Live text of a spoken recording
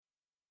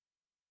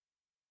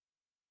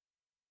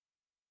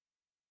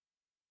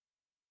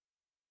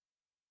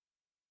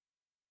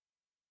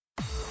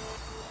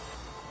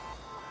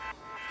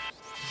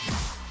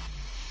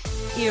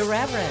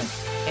Irreverent,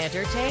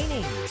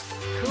 entertaining,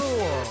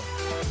 cool.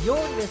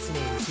 You're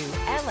listening to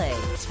LA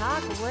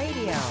Talk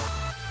Radio.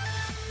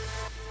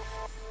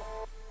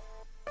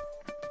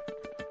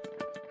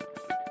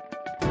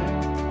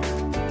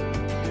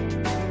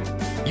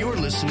 You're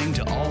listening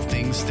to All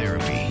Things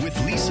Therapy with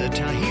Lisa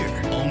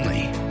Tahir,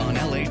 only on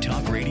LA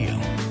Talk Radio.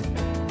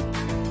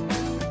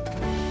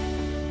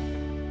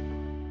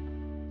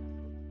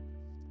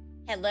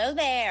 Hello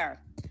there,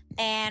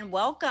 and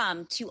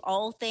welcome to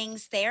All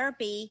Things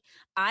Therapy.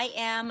 I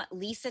am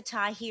Lisa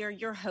Tahir,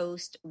 your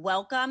host.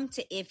 Welcome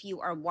to if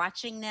you are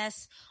watching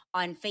this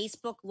on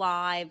Facebook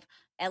Live,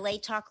 LA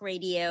Talk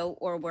Radio,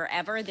 or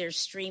wherever there's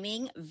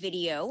streaming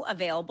video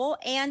available,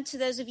 and to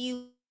those of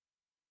you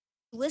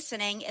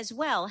listening as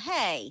well.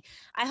 Hey,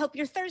 I hope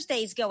your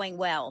Thursday's going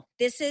well.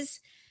 This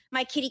is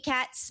my kitty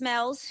cat,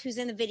 Smells, who's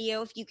in the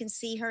video. If you can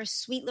see her,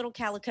 sweet little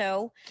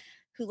calico,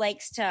 who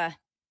likes to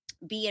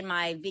be in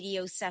my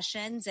video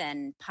sessions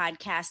and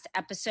podcast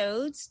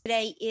episodes.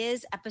 Today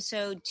is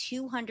episode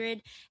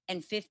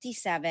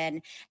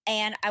 257,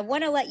 and I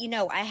want to let you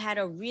know I had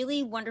a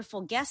really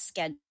wonderful guest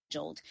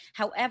scheduled.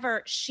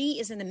 However, she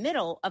is in the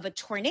middle of a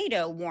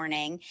tornado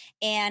warning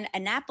in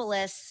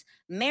Annapolis,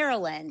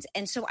 Maryland.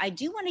 And so I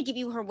do want to give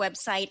you her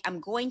website. I'm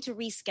going to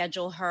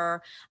reschedule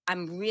her.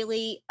 I'm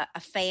really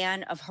a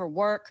fan of her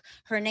work.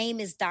 Her name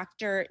is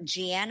Dr.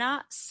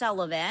 Gianna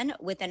Sullivan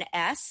with an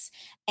S,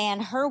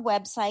 and her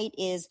website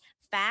is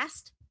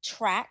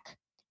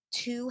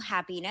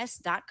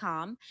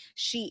fasttrack2happiness.com.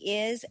 She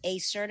is a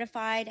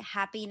certified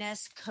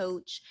happiness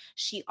coach.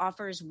 She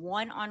offers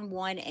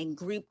one-on-one and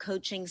group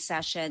coaching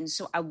sessions.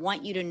 So I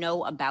want you to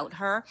know about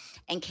her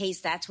in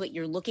case that's what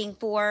you're looking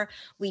for.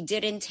 We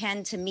did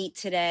intend to meet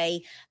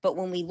today, but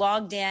when we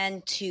logged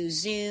in to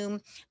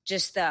Zoom,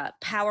 just the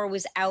power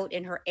was out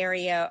in her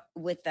area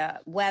with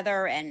the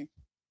weather, and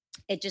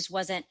it just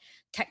wasn't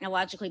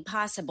technologically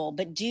possible.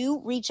 But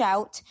do reach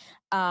out,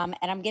 and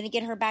I'm going to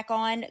get her back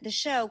on the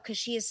show because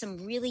she has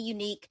some really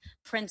unique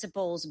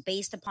principles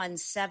based upon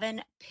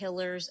 7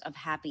 pillars of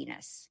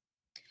happiness.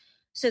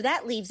 So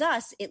that leaves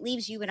us, it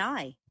leaves you and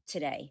I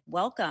today.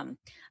 Welcome.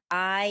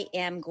 I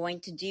am going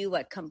to do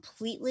a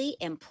completely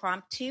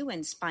impromptu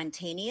and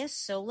spontaneous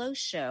solo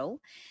show.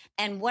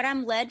 And what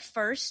I'm led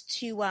first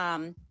to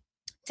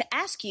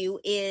ask you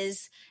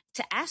is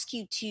to ask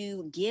you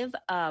to give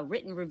a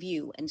written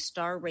review and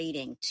star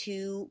rating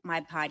to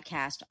my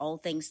podcast, All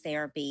Things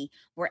Therapy,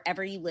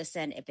 wherever you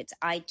listen, if it's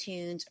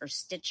iTunes or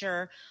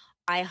Stitcher,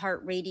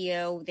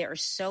 iHeartRadio. There are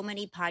so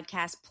many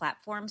podcast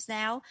platforms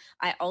now.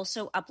 I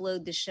also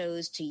upload the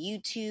shows to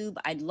YouTube.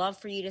 I'd love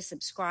for you to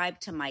subscribe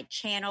to my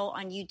channel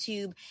on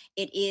YouTube.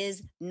 It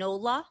is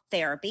NOLA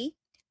Therapy.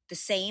 The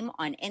same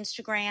on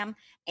Instagram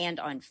and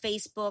on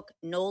Facebook,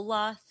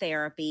 NOLA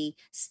Therapy,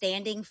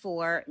 standing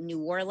for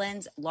New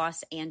Orleans,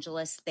 Los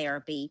Angeles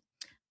Therapy.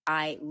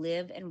 I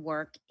live and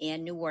work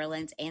in New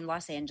Orleans and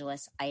Los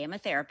Angeles. I am a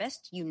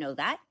therapist. You know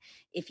that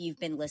if you've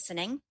been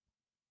listening.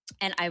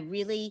 And I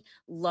really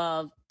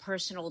love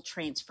personal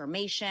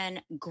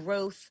transformation,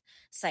 growth,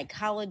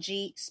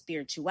 psychology,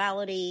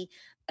 spirituality,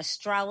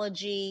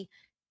 astrology,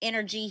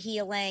 energy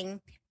healing,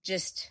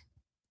 just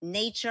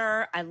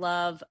nature. I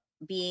love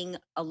being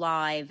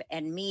alive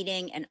and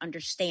meeting and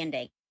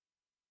understanding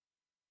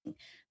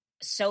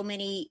so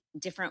many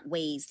different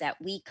ways that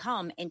we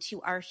come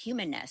into our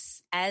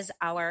humanness as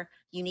our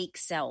unique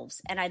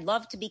selves. And I'd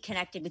love to be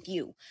connected with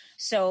you.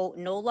 So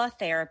NOLA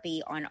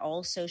Therapy on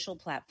all social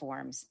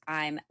platforms.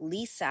 I'm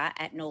Lisa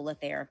at NOLA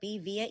Therapy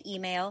via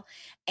email,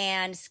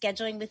 and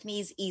scheduling with me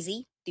is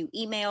easy through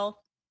email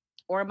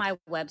or my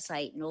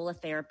website,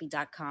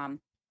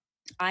 nolatherapy.com.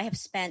 I have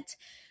spent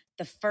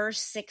the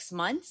first 6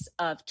 months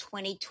of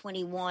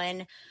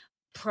 2021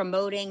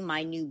 promoting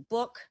my new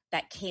book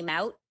that came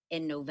out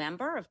in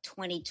November of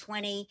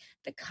 2020,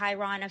 The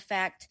Chiron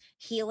Effect,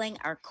 Healing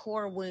Our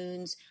Core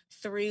Wounds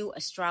Through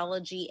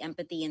Astrology,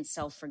 Empathy, and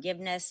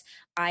Self-Forgiveness.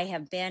 I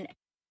have been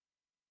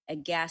a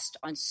guest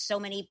on so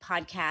many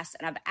podcasts,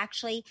 and I've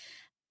actually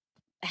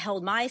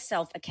held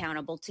myself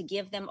accountable to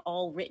give them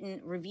all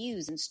written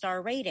reviews and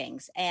star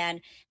ratings.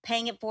 And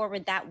paying it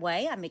forward that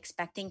way, I'm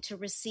expecting to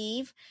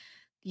receive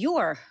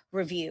your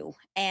review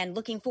and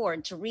looking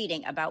forward to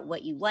reading about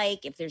what you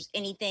like. If there's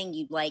anything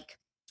you'd like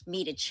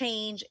me to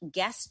change,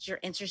 guests you're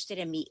interested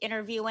in me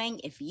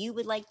interviewing, if you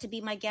would like to be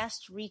my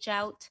guest, reach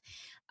out.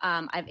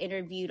 I've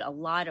interviewed a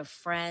lot of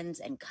friends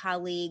and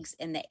colleagues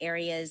in the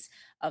areas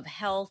of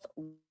health,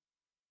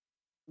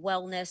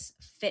 wellness,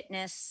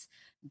 fitness,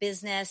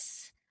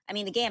 business. I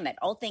mean, the gamut.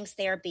 All Things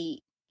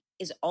Therapy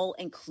is all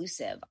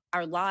inclusive.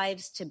 Our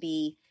lives to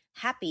be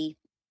happy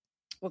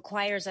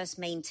requires us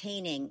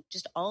maintaining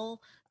just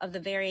all of the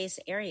various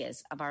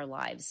areas of our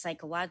lives: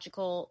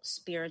 psychological,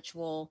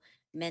 spiritual,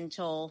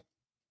 mental,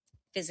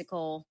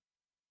 physical,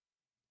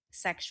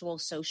 sexual,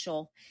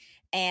 social.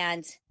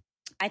 And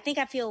I think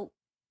I feel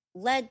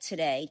led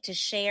today to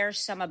share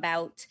some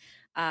about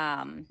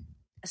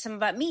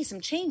me,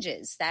 some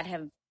changes that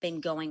have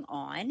been going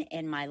on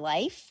in my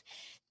life.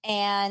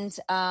 And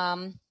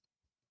I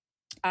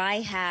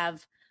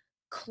have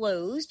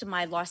closed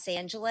my Los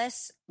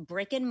Angeles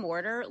brick and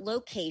mortar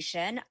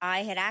location,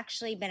 I had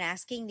actually been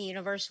asking the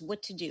universe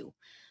what to do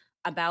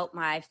about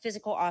my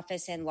physical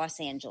office in Los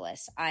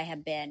Angeles. I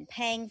have been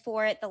paying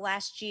for it the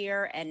last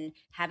year and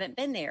haven't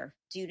been there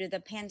due to the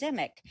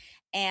pandemic.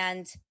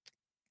 And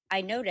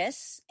I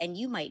notice, and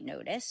you might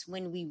notice,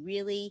 when we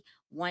really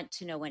want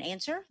to know an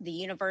answer, the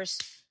universe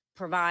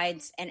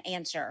provides an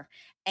answer.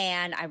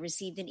 And I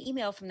received an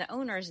email from the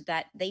owners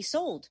that they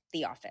sold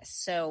the office.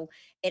 So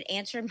it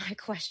answered my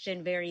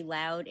question very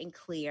loud and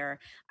clear.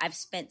 I've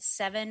spent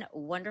 7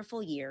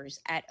 wonderful years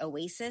at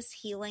Oasis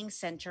Healing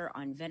Center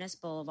on Venice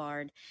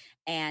Boulevard.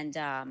 And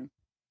I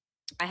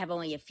have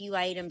only a few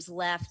items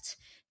left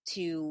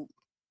to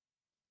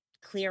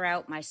clear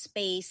out my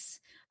space.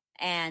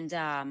 And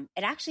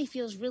it actually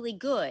feels really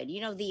good.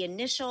 You know, the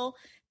initial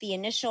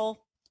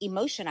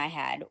emotion I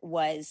had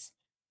was,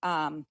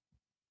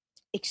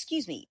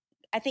 excuse me,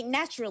 I think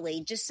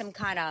naturally just some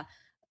kind of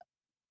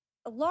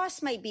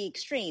loss might be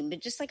extreme,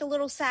 but just like a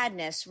little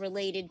sadness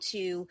related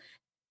to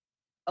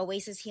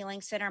Oasis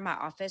Healing Center. My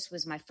office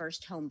was my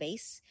first home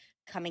base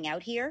coming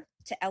out here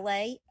to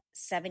LA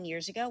 7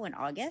 years ago in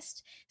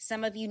August.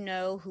 Some of you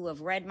know who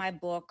have read my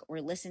book or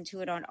listened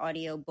to it on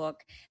audiobook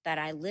that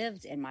I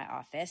lived in my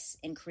office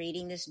in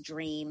creating this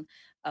dream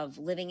of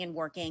living and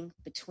working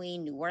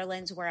between New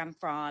Orleans, where I'm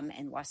from,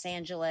 and Los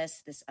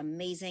Angeles, this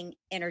amazing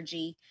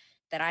energy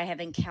that I have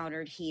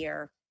encountered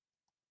here,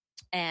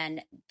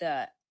 and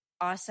the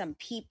awesome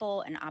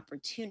people and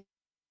opportunities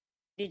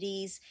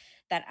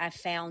that I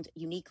found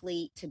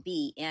uniquely to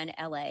be in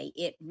LA.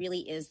 It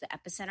really is the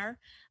epicenter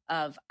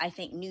of, I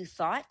think, new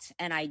thought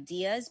and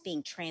ideas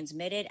being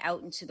transmitted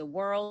out into the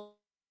world.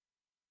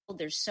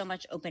 There's so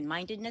much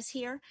open-mindedness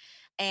here.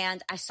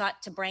 And I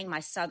sought to bring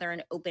my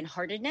Southern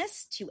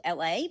open-heartedness to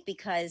LA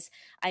because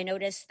I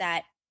noticed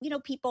that, you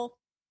know, people,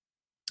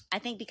 I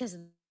think because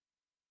of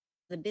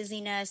the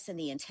busyness and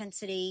the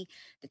intensity,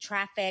 the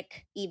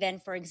traffic, even,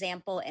 for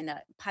example, and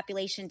the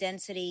population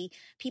density,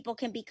 people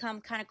can become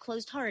kind of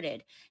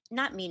closed-hearted,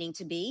 not meaning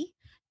to be.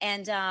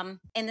 And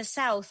in the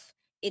South,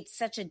 it's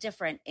such a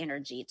different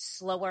energy. It's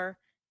slower.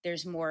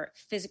 There's more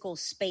physical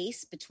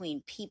space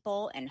between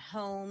people and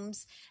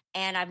homes.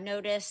 And I've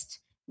noticed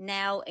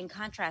now, in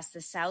contrast, the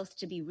South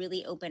to be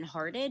really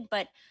open-hearted,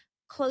 but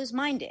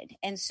closed-minded.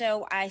 And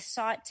so I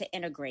sought to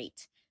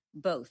integrate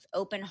both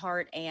open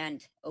heart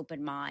and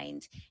open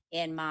mind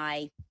in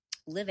my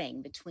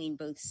living between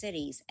both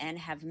cities, and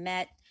have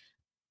met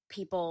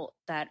people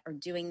that are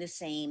doing the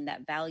same,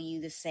 that value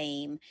the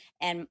same.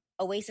 And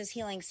Oasis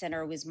Healing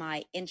Center was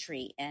my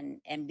entry and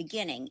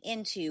beginning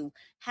into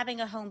having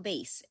a home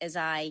base as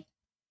I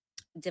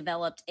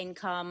developed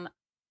income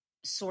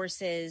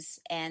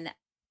sources. And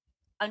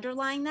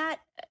underlying that,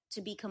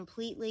 to be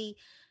completely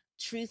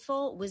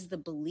truthful, was the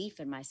belief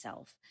in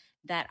myself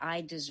that I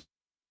deserve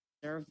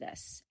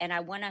this. And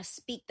I want to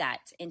speak that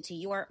into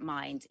your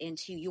mind,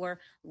 into your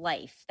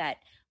life, that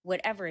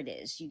whatever it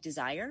is you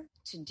desire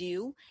to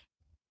do,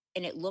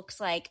 and it looks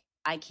like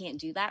I can't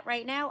do that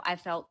right now. I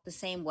felt the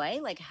same way.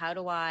 Like, how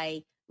do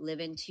I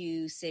live in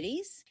 2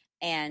 cities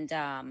and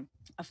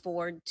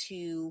afford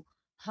 2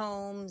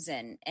 homes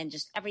and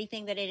just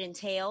everything that it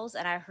entails?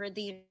 And I heard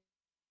the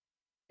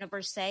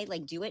universe say,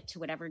 like, do it to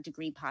whatever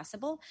degree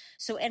possible.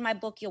 So in my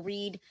book, you'll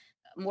read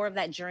more of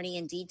that journey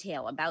in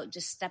detail about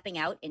just stepping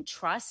out in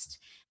trust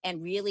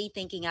and really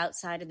thinking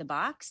outside of the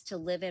box to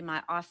live in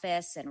my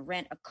office and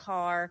rent a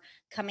car,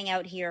 coming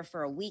out here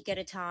for a week at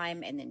a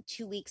time and then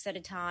 2 weeks at a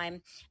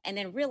time, and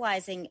then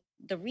realizing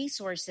the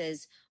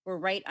resources were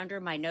right under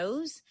my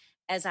nose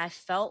as I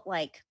felt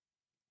like,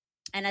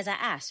 and as I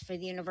asked for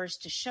the universe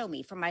to show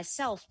me, for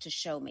myself to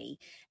show me.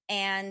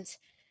 And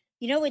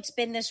you know, it's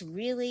been this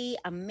really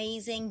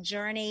amazing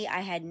journey.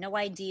 I had no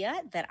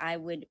idea that I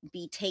would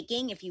be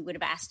taking if you would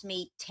have asked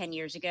me 10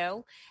 years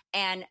ago.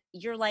 And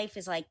your life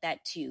is like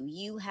that too.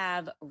 You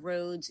have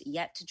roads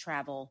yet to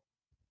travel.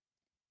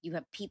 You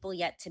have people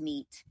yet to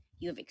meet.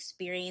 You have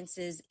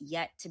experiences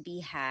yet to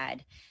be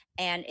had.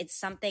 And it's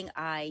something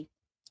I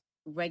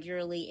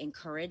regularly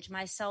encourage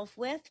myself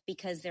with,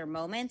 because there are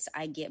moments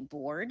I get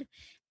bored,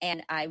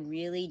 and I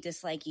really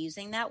dislike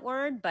using that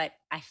word, but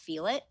I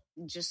feel it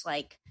just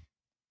like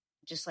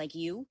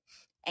you.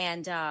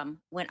 And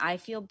when I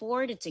feel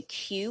bored, it's a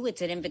cue,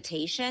 it's an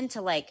invitation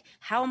to, like,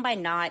 how am I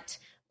not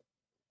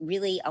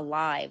really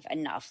alive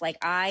enough? Like,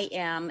 I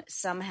am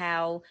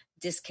somehow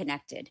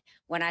disconnected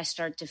when I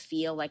start to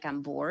feel like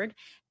I'm bored.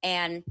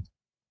 And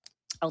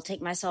I'll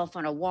take myself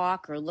on a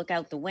walk or look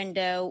out the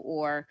window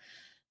or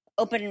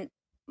open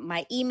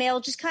my email,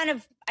 just kind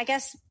of, I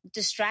guess,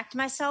 distract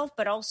myself,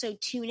 but also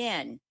tune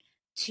in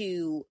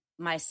to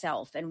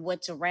myself and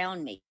what's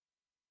around me,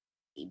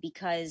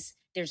 because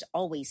there's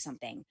always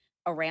something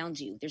around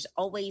you. There's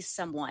always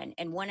someone.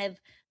 And one of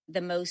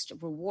the most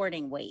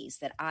rewarding ways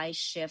that I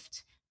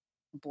shift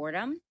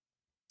boredom,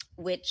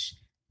 which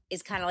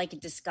is kind of like a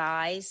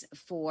disguise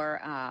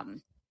for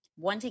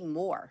wanting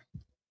more,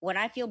 when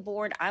I feel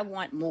bored, I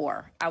want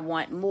more. I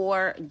want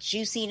more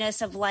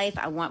juiciness of life.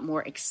 I want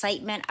more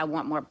excitement. I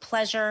want more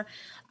pleasure.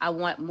 I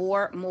want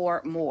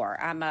more.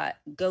 I'm a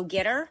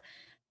go-getter.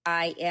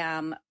 I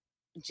am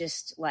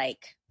just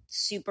like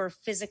super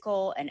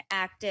physical and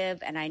active.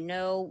 And I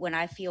know when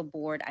I feel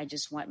bored, I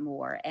just want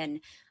more.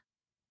 And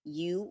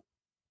you,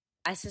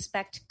 I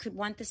suspect, could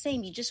want the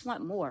same. You just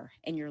want more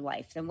in your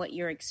life than what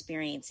you're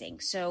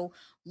experiencing. So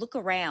look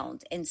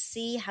around and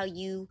see how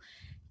you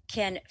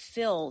can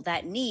fill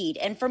that need.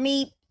 And for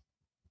me,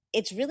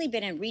 it's really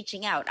been in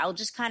reaching out. I'll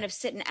just kind of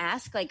sit and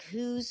ask, like,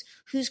 who's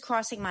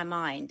crossing my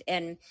mind,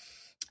 and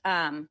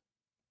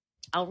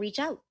I'll reach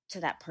out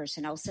to that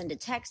person. I'll send a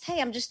text,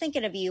 hey, I'm just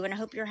thinking of you and I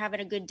hope you're having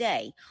a good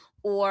day.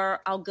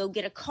 Or I'll go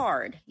get a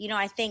card. You know,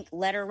 I think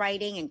letter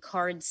writing and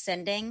card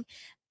sending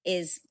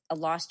is a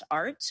lost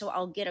art. So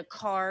I'll get a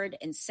card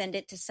and send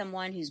it to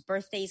someone whose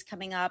birthday is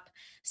coming up,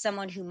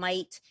 someone who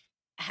might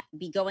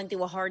be going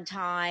through a hard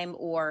time,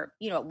 or,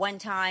 you know, at one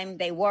time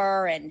they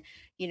were, and,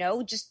 you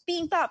know, just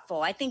being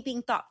thoughtful. I think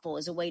being thoughtful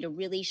is a way to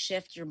really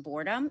shift your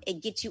boredom.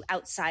 It gets you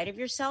outside of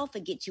yourself.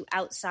 It gets you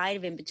outside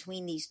of in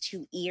between these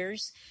two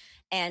ears.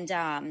 And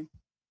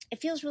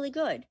it feels really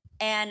good.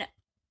 And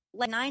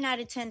like 9 out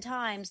of 10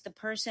 times, the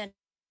person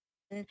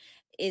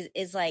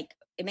is like,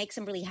 it makes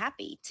them really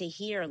happy to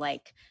hear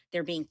like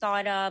they're being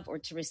thought of, or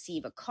to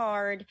receive a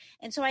card.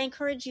 And so I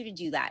encourage you to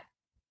do that.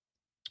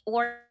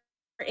 Or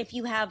if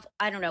you have,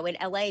 I don't know, in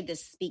LA,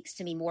 this speaks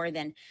to me more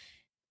than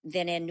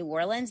in New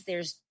Orleans.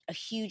 There's a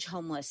huge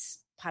homeless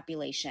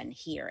population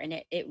here.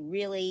 And it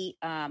really,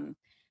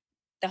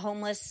 the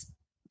homeless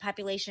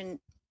population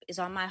is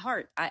on my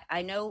heart.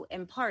 I know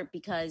in part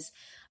because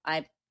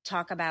I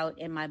talk about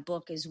in my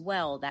book as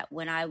well that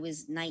when I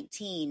was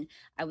 19,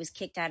 I was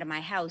kicked out of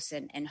my house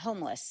and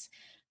homeless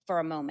for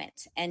a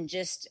moment. And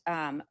just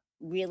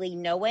really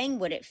knowing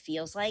what it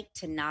feels like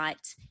to not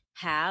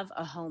have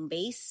a home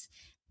base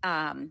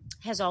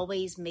has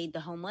always made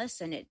the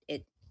homeless, and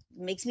it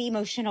makes me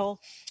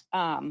emotional.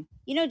 You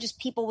know, just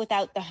people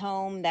without the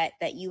home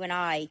that you and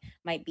I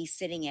might be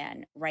sitting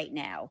in right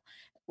now.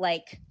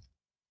 Like,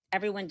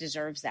 everyone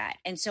deserves that.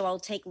 And so I'll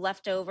take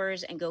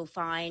leftovers and go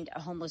find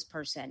a homeless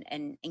person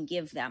and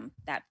give them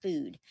that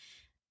food.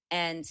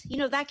 And, you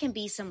know, that can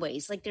be some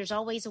ways. Like, there's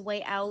always a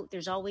way out.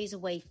 There's always a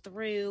way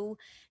through.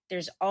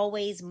 There's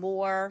always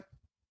more.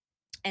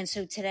 And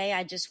so today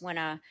I just want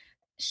to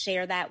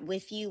share that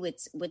with you.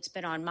 It's what's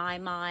been on my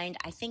mind.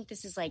 I think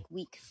this is like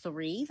week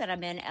 3 that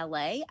I'm in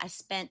LA. I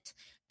spent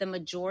the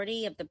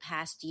majority of the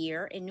past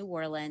year in New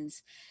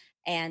Orleans.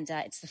 And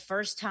it's the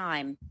first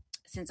time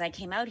since I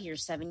came out here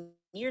 7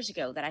 years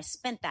ago that I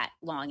spent that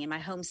long in my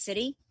home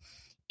city.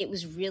 It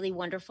was really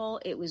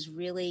wonderful. It was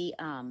really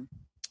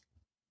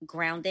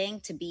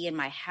grounding to be in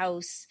my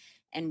house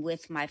and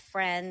with my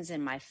friends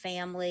and my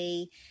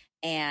family,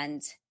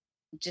 and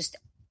just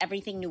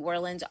everything New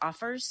Orleans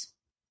offers,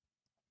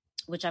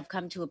 which I've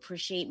come to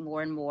appreciate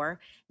more and more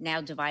now,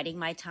 dividing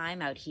my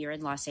time out here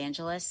in Los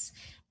Angeles.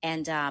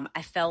 And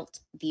I felt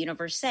the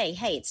universe say,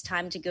 hey, it's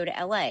time to go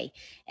to LA.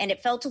 And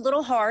it felt a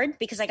little hard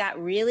because I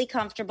got really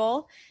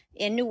comfortable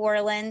in New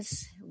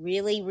Orleans,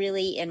 really,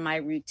 really in my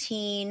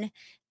routine,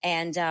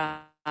 and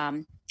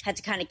had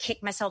to kind of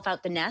kick myself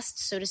out the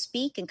nest, so to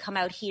speak, and come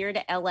out here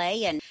to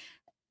LA. And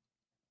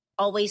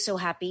always so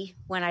happy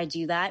when I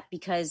do that,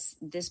 because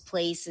this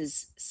place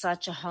is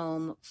such a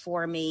home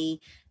for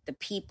me. The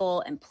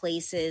people and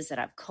places that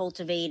I've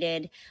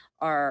cultivated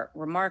are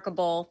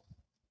remarkable.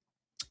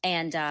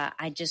 And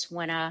I just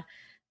want to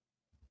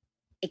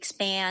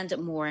expand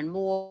more and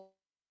more.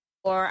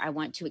 I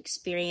want to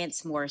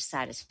experience more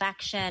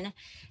satisfaction.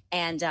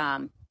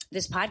 And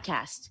this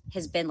podcast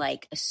has been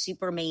like a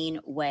super main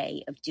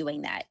way of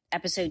doing that.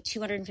 Episode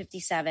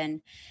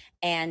 257.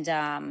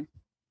 And,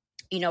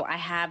 you know, I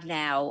have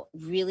now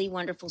really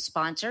wonderful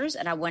sponsors,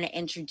 and I want to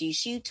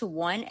introduce you to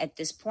one at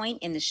this point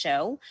in the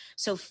show.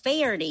 So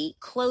Faherty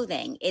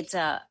Clothing, it's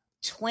a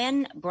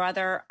twin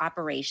brother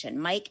operation.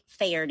 Mike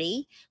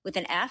Faherty with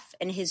an F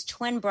and his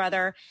twin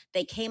brother,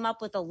 they came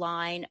up with a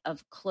line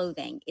of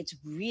clothing. It's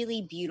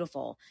really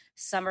beautiful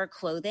summer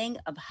clothing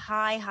of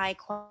high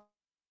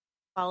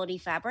quality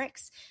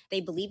fabrics.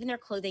 They believe in their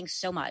clothing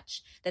so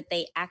much that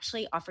they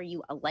actually offer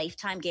you a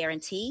lifetime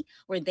guarantee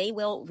where they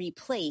will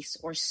replace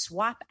or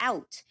swap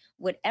out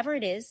whatever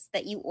it is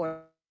that you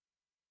order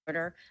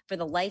for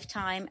the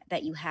lifetime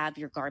that you have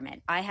your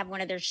garment. I have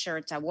one of their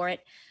shirts. I wore it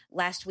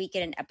last week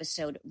in an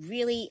episode.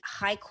 Really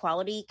high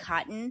quality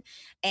cotton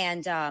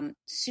and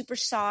super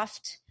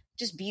soft,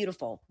 just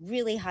beautiful,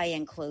 really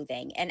high-end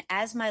clothing. And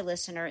as my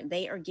listener,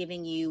 they are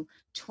giving you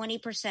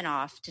 20%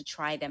 off to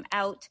try them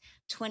out,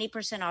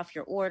 20% off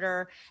your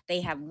order.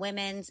 They have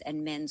women's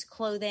and men's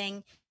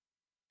clothing.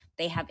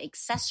 They have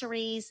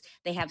accessories.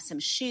 They have some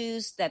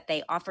shoes that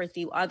they offer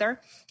through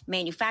other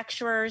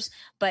manufacturers.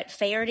 But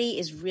Faherty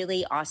is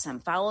really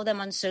awesome. Follow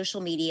them on social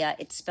media.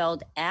 It's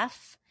spelled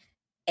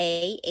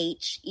Faherty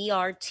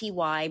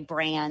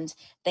brand.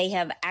 They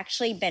have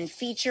actually been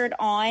featured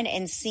on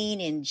and seen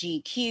in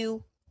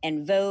GQ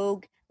and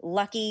Vogue,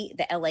 Lucky,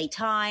 the LA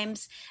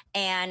Times.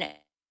 And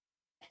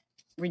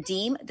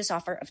redeem this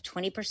offer of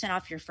 20%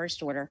 off your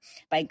first order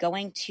by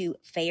going to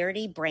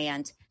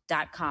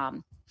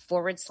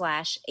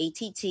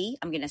fahertybrand.com/ATT.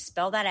 I'm going to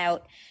spell that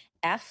out.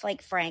 F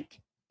like Frank,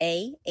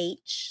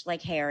 AH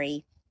like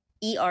Harry,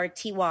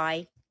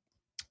 ERTY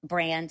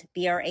brand,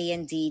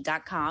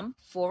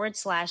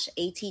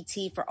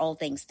 brand.com/ATT for all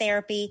things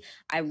therapy.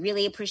 I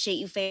really appreciate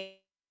you,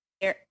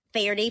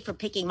 Faherty, for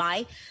picking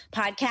my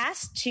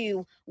podcast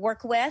to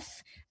work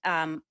with.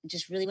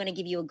 Just really want to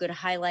give you a good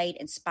highlight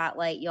and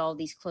spotlight. Y'all,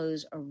 these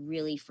clothes are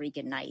really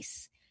freaking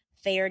nice.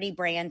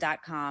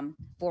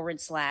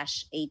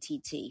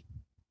 fahertybrand.com/ATT.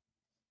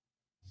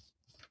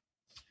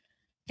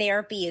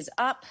 Therapy is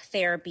up.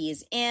 Therapy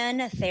is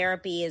in.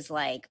 Therapy is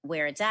like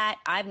where it's at.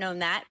 I've known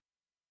that,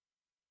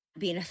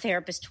 being a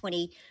therapist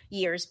 20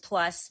 years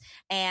plus,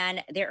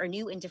 and there are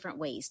new and different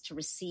ways to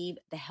receive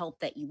the help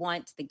that you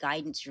want, the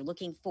guidance you're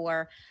looking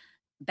for.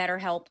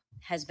 BetterHelp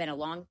has been a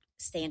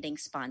long-standing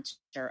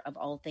sponsor of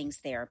All Things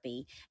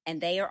Therapy,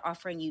 and they are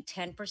offering you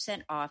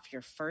 10% off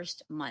your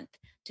first month.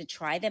 To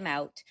try them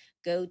out,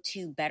 go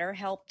to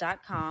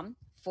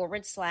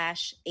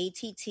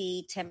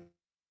betterhelp.com/ATT, 10%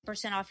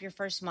 off your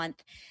first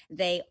month.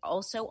 They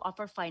also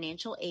offer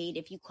financial aid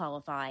if you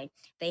qualify.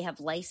 They have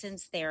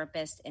licensed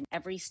therapists in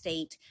every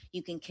state.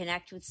 You can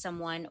connect with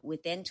someone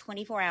within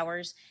 24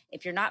 hours.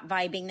 If you're not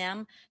vibing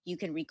them, you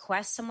can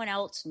request someone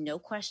else, no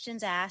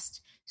questions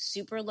asked,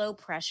 super low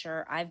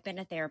pressure. I've been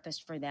a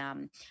therapist for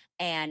them.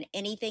 And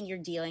anything you're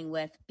dealing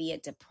with, be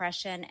it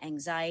depression,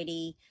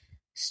 anxiety,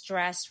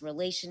 stress,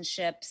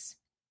 relationships,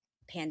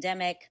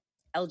 pandemic,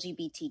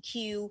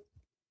 LGBTQ,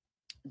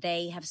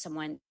 they have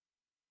someone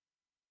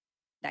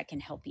that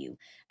can help you.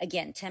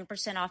 Again,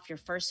 10% off your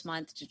first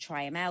month to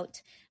try them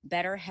out.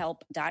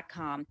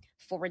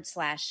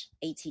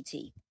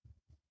 BetterHelp.com/ATT.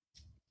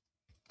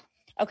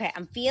 Okay,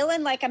 I'm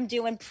feeling like I'm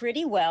doing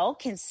pretty well,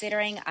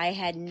 considering I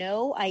had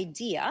no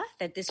idea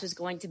that this was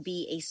going to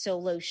be a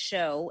solo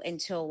show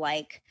until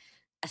like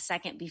a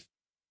second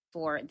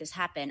before this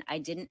happened. I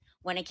didn't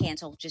want to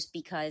cancel just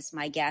because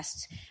my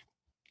guest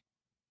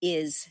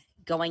is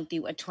going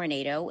through a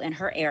tornado in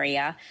her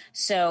area.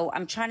 So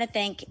I'm trying to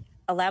think.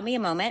 Allow me a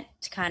moment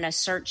to kind of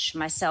search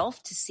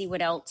myself to see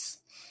what else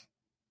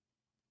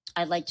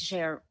I'd like to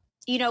share.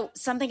 You know,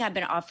 something I've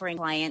been offering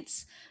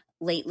clients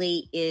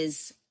lately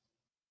is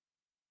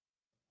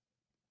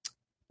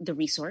the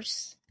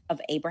resource of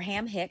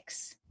Abraham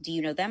Hicks. Do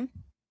you know them?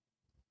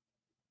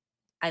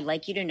 I'd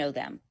like you to know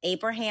them.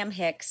 Abraham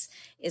Hicks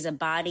is a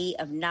body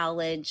of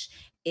knowledge,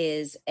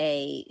 is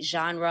a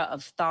genre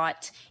of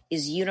thought,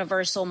 is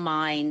universal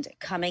mind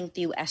coming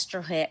through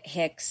Esther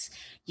Hicks.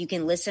 You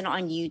can listen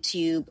on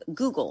YouTube.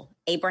 Google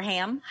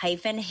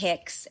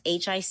Abraham-Hicks,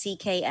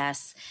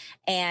 Hicks,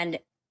 and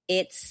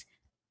it's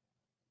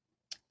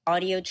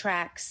audio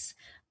tracks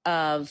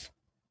of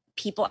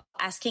people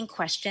asking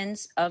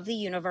questions of the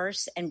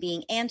universe and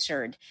being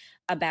answered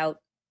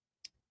about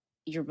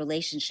your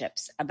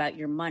relationships, about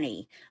your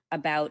money,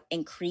 about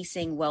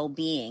increasing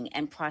well-being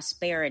and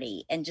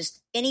prosperity, and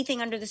just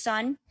anything under the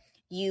sun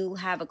you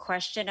have a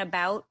question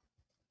about.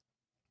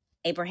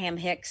 Abraham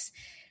Hicks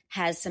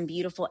has some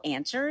beautiful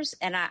answers.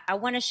 And I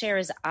want to share,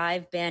 as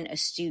I've been a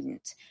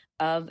student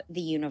of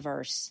the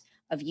universe,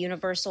 of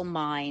universal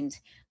mind,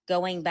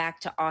 going back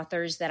to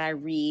authors that I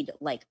read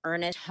like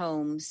Ernest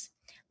Holmes,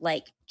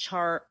 like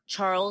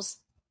Charles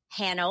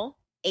Haanel,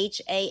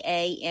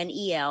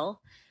 Haanel,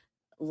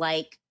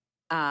 like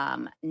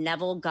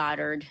Neville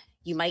Goddard.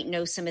 You might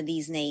know some of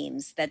these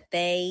names, that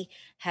they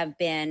have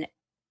been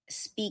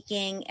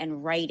speaking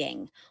and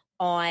writing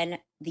on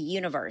the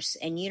universe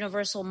and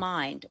universal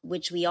mind,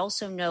 which we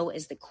also know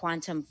as the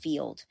quantum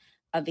field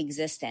of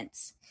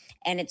existence.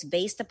 And it's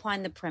based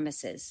upon the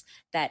premises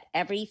that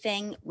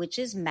everything which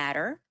is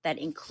matter, that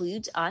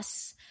includes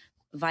us,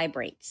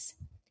 vibrates.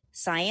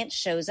 Science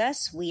shows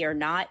us we are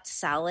not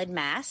solid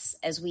mass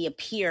as we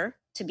appear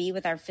to be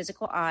with our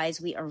physical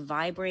eyes. We are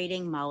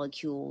vibrating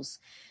molecules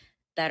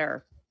that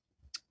are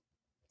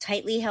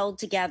tightly held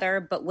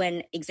together, but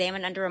when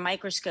examined under a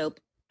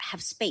microscope,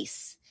 have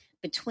space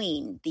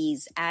between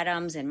these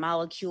atoms and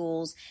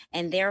molecules.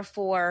 And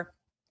therefore,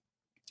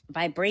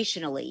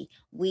 vibrationally,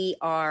 we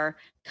are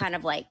kind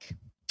of like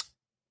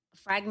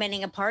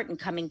fragmenting apart and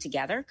coming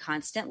together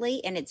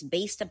constantly. And it's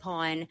based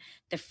upon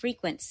the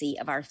frequency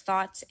of our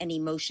thoughts and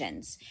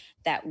emotions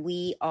that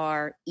we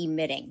are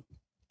emitting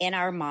in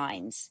our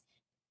minds.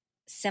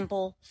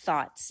 Simple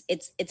thoughts.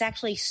 It's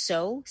actually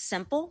so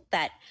simple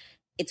that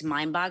it's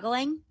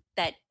mind-boggling,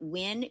 that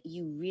when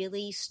you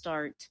really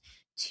start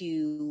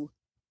to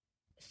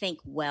think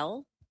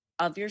well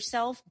of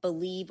yourself,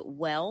 believe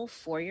well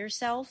for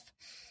yourself,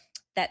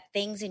 that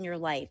things in your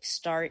life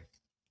start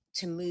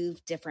to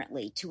move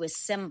differently, to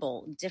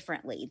assemble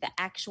differently. The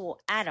actual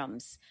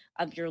atoms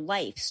of your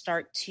life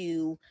start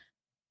to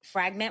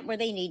fragment where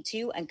they need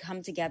to and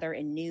come together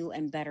in new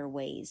and better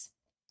ways.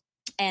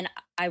 And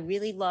I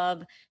really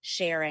love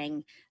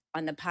sharing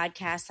on the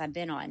podcast I've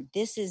been on.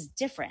 This is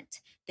different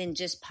than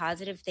just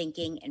positive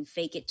thinking and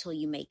fake it till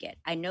you make it.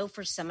 I know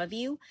for some of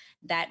you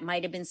that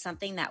might have been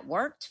something that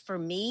worked. For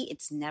me,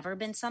 it's never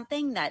been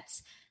something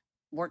that's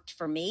worked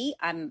for me.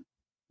 I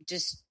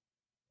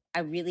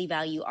really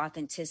value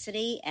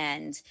authenticity.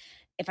 And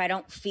if I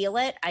don't feel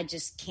it, I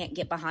just can't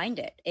get behind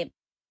it. If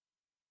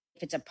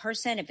it's a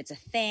person, if it's a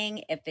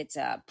thing, if it's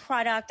a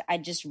product, I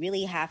just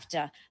really have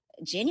to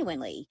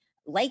genuinely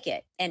like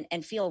it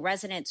and feel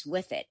resonance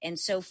with it. And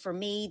so for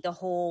me, the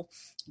whole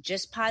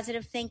just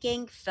positive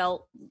thinking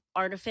felt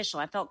artificial.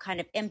 I felt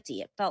kind of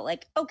empty. It felt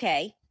like,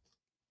 okay,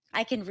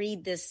 I can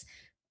read this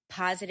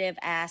positive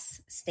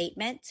ass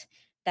statement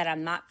that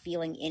I'm not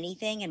feeling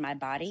anything in my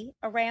body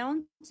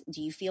around.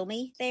 Do you feel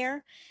me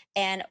there?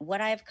 And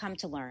what I've come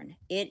to learn,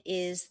 it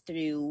is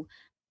through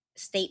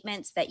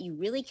statements that you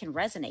really can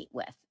resonate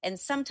with. And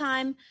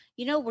sometimes,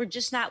 we're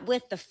just not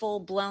with the full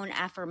blown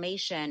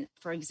affirmation,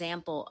 for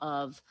example,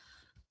 of,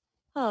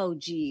 oh,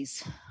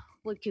 geez,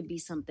 what could be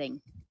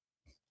something?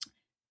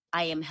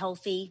 I am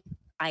healthy.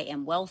 I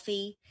am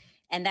wealthy.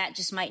 And that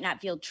just might not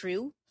feel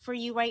true for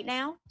you right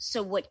now.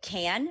 So what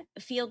can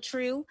feel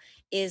true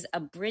is a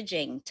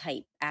bridging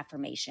type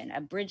affirmation,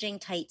 a bridging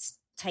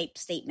type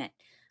statement.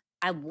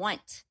 I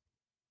want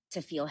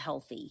to feel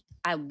healthy.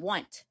 I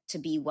want to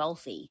be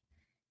wealthy.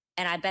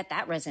 And I bet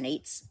that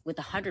resonates with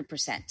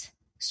 100%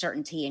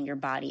 certainty in your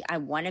body. I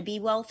want to be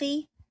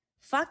wealthy.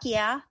 Fuck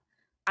yeah.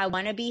 I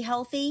want to be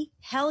healthy.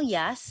 Hell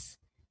yes.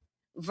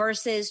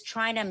 Versus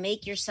trying to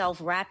make yourself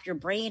wrap your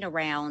brain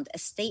around a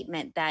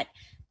statement that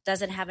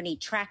doesn't have any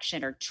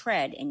traction or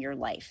tread in your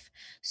life.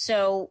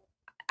 So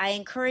I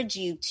encourage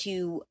you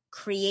to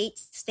create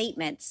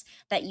statements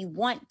that you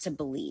want to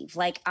believe.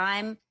 Like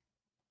I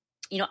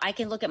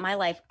can look at my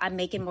life. I'm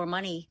making more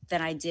money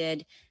than I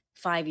did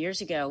 5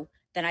 years ago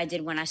than I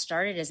did when I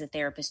started as a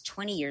therapist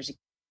 20 years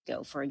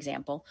ago, for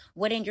example.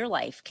 What in your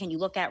life can you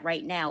look at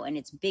right now and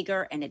it's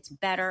bigger and it's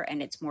better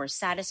and it's more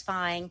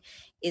satisfying?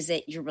 Is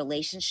it your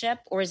relationship,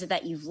 or is it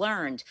that you've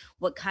learned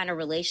what kind of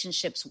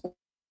relationships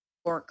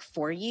work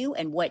for you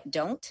and what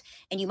don't?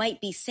 And you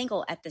might be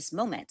single at this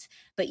moment,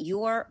 but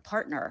your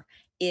partner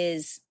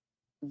is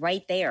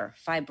right there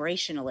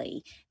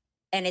vibrationally.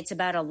 And it's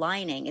about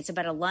aligning. It's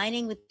about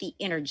aligning with the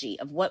energy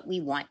of what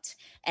we want.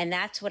 And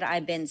that's what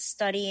I've been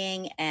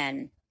studying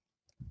and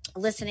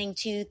listening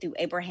to through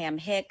Abraham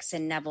Hicks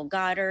and Neville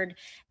Goddard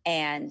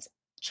and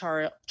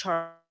Charles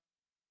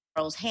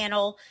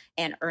Hannell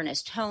and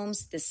Ernest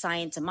Holmes, The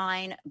Science of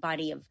Mind,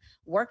 body of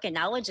work and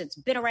knowledge that's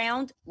been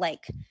around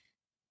like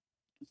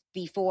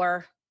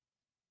before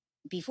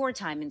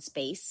time and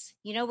space.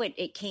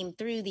 It came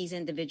through these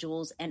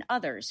individuals and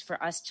others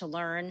for us to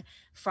learn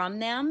from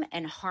them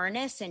and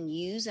harness and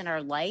use in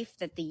our life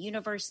that the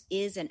universe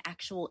is an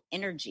actual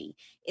energy,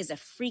 is a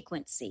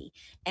frequency.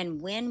 And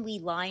when we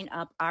line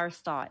up our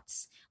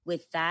thoughts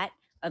with that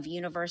of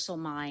universal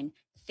mind,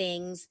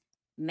 things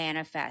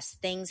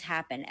manifest, things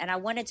happen. And I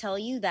want to tell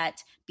you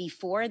that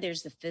before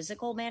there's the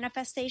physical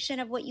manifestation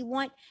of what you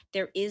want,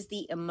 there is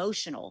the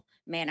emotional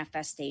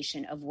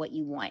manifestation of what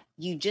you want.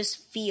 You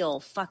just feel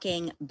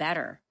fucking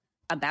better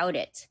about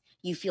it.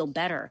 You feel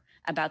better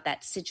about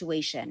that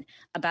situation,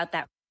 about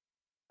that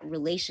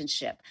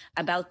relationship,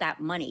 about that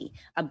money,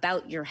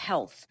 about your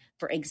health,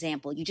 for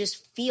example. You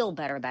just feel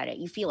better about it.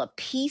 You feel a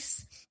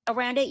peace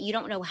around it. You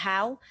don't know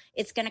how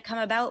it's going to come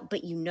about,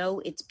 but you know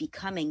it's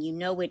becoming. You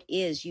know it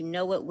is. You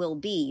know it will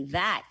be.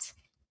 That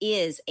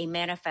is a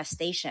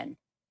manifestation.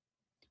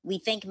 We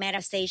think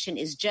manifestation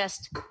is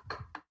just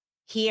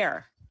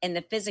here in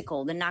the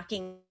physical, the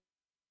knocking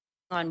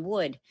on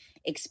wood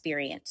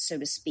experience, so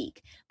to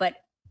speak. But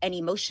an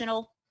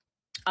emotional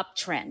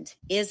uptrend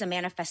is a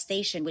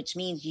manifestation, which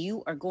means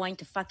you are going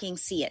to fucking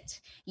see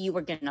it. You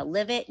are going to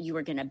live it. You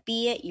are going to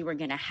be it. You are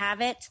going to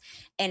have it.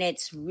 And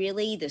it's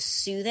really the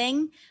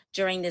soothing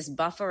during this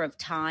buffer of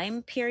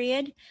time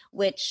period,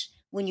 which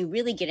when you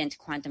really get into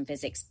quantum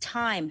physics,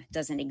 time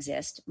doesn't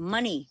exist.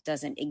 Money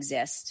doesn't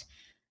exist.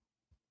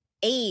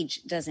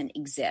 Age doesn't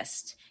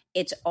exist.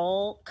 It's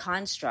all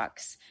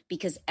constructs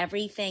because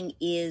everything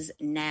is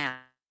now.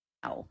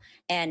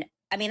 And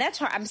I mean, that's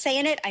hard. I'm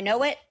saying it. I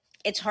know it.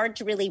 It's hard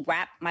to really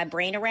wrap my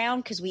brain around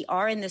because we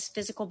are in this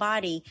physical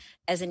body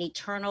as an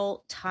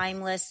eternal,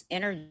 timeless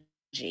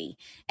energy.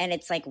 And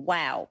it's like,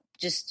 wow,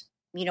 just,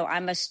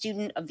 I'm a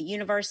student of the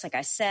universe, like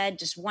I said,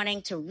 just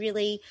wanting to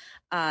really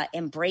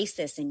embrace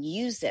this and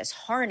use this,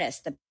 harness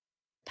the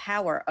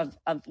power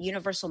of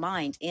universal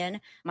mind in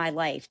my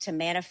life to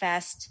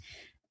manifest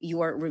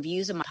your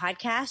reviews of my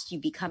podcast, you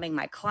becoming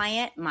my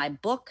client, my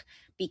book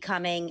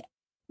becoming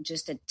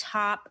just a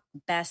top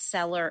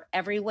bestseller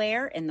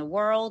everywhere in the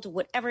world,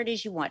 whatever it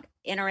is you want,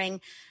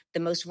 entering the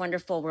most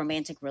wonderful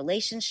romantic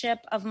relationship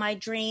of my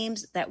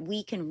dreams, that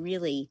we can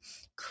really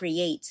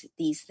create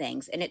these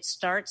things. And it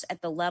starts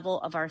at the level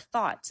of our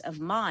thoughts, of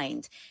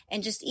mind.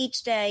 And just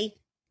each day,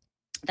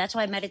 that's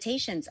why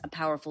meditation's a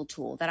powerful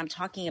tool that I'm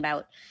talking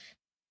about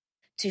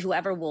to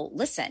whoever will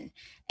listen.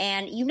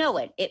 And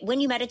when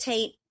you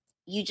meditate,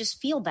 you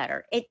just feel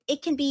better.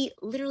 It can be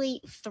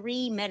literally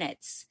 3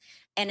 minutes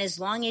And as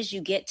long as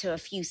you get to a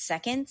few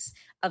seconds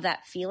of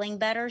that feeling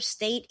better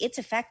state, it's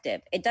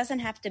effective. It doesn't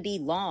have to be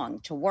long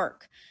to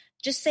work.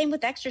 Just same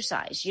with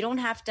exercise. You don't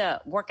have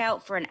to work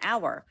out for an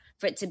hour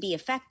for it to be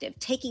effective.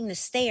 Taking the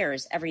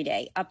stairs every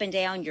day up and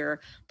down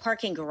your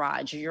parking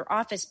garage or your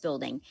office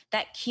building,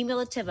 that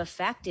cumulative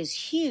effect is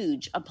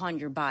huge upon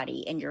your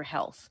body and your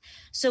health.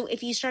 So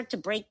if you start to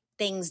break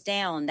things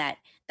down that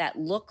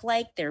look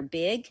like they're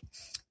big,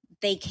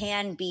 they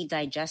can be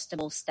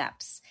digestible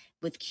steps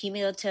with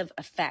cumulative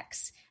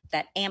effects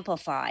that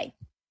amplify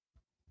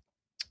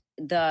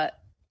the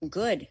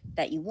good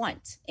that you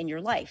want in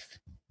your life.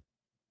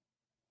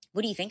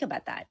 What do you think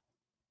about that?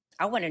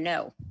 I want to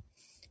know.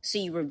 So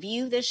you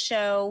review this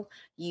show,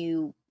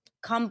 you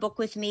come book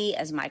with me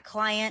as my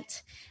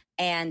client,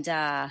 and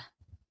I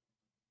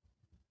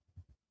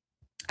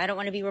don't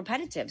want to be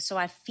repetitive. So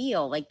I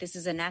feel like this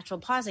is a natural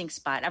pausing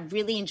spot. I've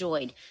really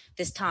enjoyed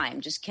this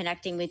time, just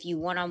connecting with you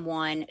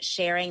one-on-one,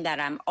 sharing that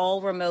I'm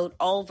all remote,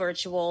 all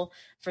virtual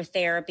for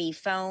therapy,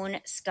 phone,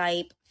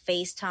 Skype,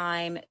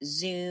 FaceTime,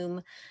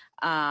 Zoom.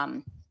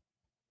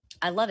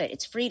 I love it.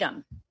 It's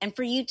freedom. And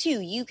for you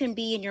too, you can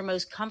be in your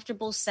most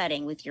comfortable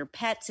setting with your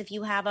pets if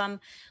you have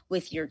them,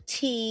 with your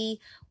tea,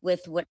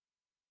 with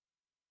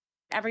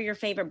whatever your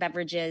favorite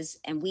beverage is,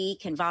 and we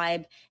can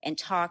vibe and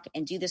talk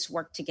and do this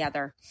work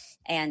together.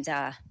 And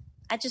I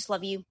just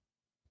love you.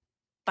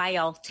 Bye,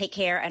 y'all. Take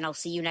care, and I'll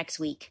see you next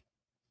week.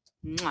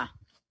 Mwah.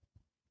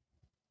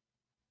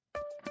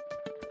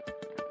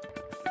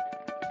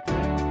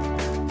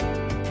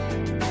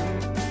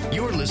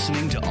 You're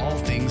listening to All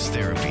Things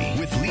Therapy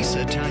with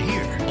Lisa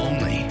Tahir,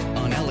 only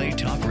on LA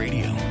Talk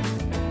Radio.